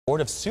Board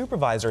of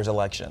Supervisors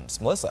elections.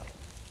 Melissa.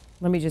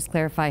 Let me just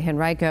clarify,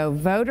 Henrico.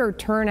 Voter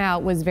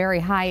turnout was very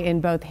high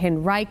in both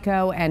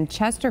Henrico and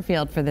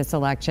Chesterfield for this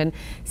election.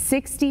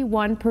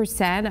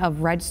 61%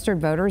 of registered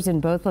voters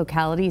in both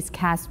localities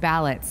cast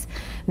ballots.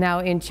 Now,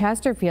 in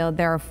Chesterfield,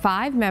 there are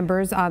 5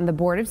 members on the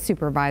Board of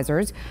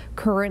Supervisors.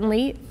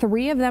 Currently,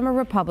 3 of them are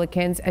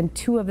Republicans and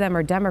 2 of them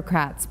are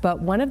Democrats. But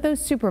one of those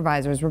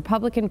supervisors,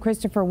 Republican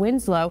Christopher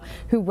Winslow,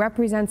 who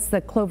represents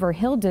the Clover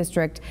Hill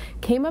district,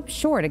 came up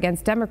short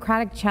against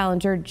Democratic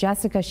challenger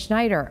Jessica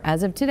Schneider.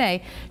 As of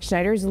today,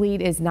 Schneider's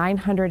lead is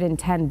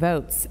 910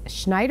 votes.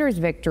 Schneider's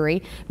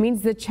victory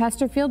means the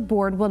Chesterfield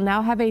board will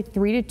now have a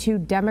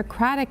 3-2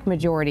 Democratic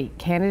majority.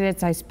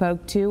 Candidates I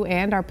spoke to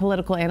and our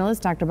political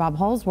analyst, Dr. Bob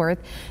Holsworth,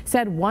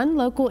 said one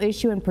local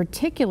issue in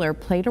particular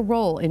played a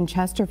role in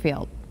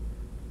Chesterfield.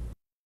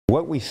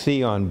 What we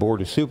see on Board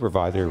of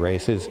Supervisor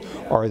races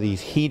are these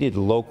heated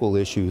local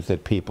issues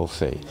that people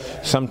see.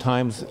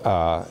 Sometimes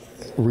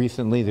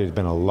recently there's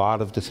been a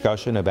lot of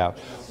discussion about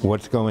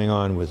what's going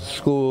on with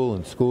school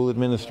and school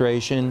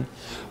administration.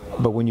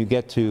 But when you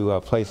get to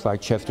a place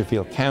like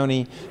Chesterfield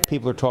County,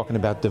 people are talking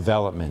about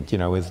development. You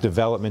know, is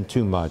development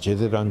too much?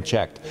 Is it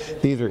unchecked?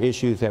 These are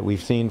issues that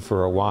we've seen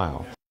for a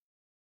while.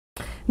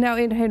 Now,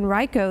 in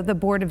Henrico, the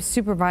Board of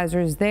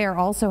Supervisors there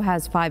also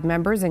has 5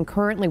 members, and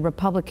currently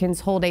Republicans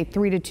hold a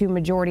 3-2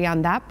 majority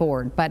on that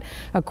board. But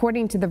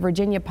according to the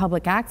Virginia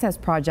Public Access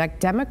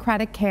Project,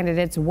 Democratic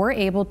candidates were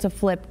able to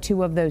flip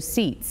 2 of those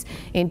seats.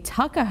 In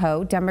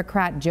Tuckahoe,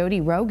 Democrat Jody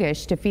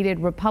Rogish defeated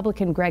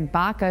Republican Greg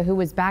Baca, who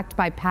was backed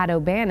by Pat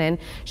O'Bannon.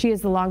 She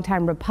is the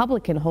longtime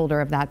Republican holder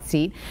of that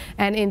seat.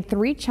 And in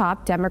Three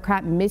Chop,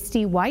 Democrat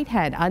Misty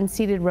Whitehead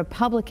unseated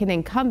Republican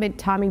incumbent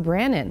Tommy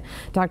Brannon.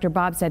 Dr.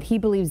 Bob said he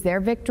believes their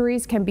victories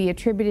can be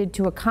attributed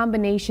to a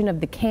combination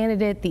of the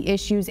candidate, the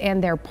issues,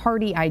 and their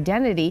party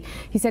identity.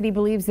 He said he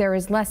believes there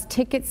is less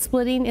ticket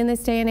splitting in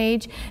this day and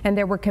age, and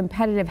there were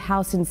competitive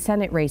House and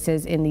Senate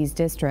races in these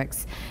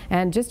districts.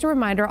 And just a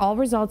reminder, all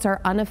results are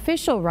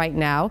unofficial right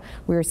now.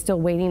 We are still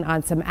waiting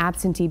on some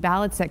absentee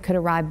ballots that could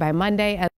arrive by Monday.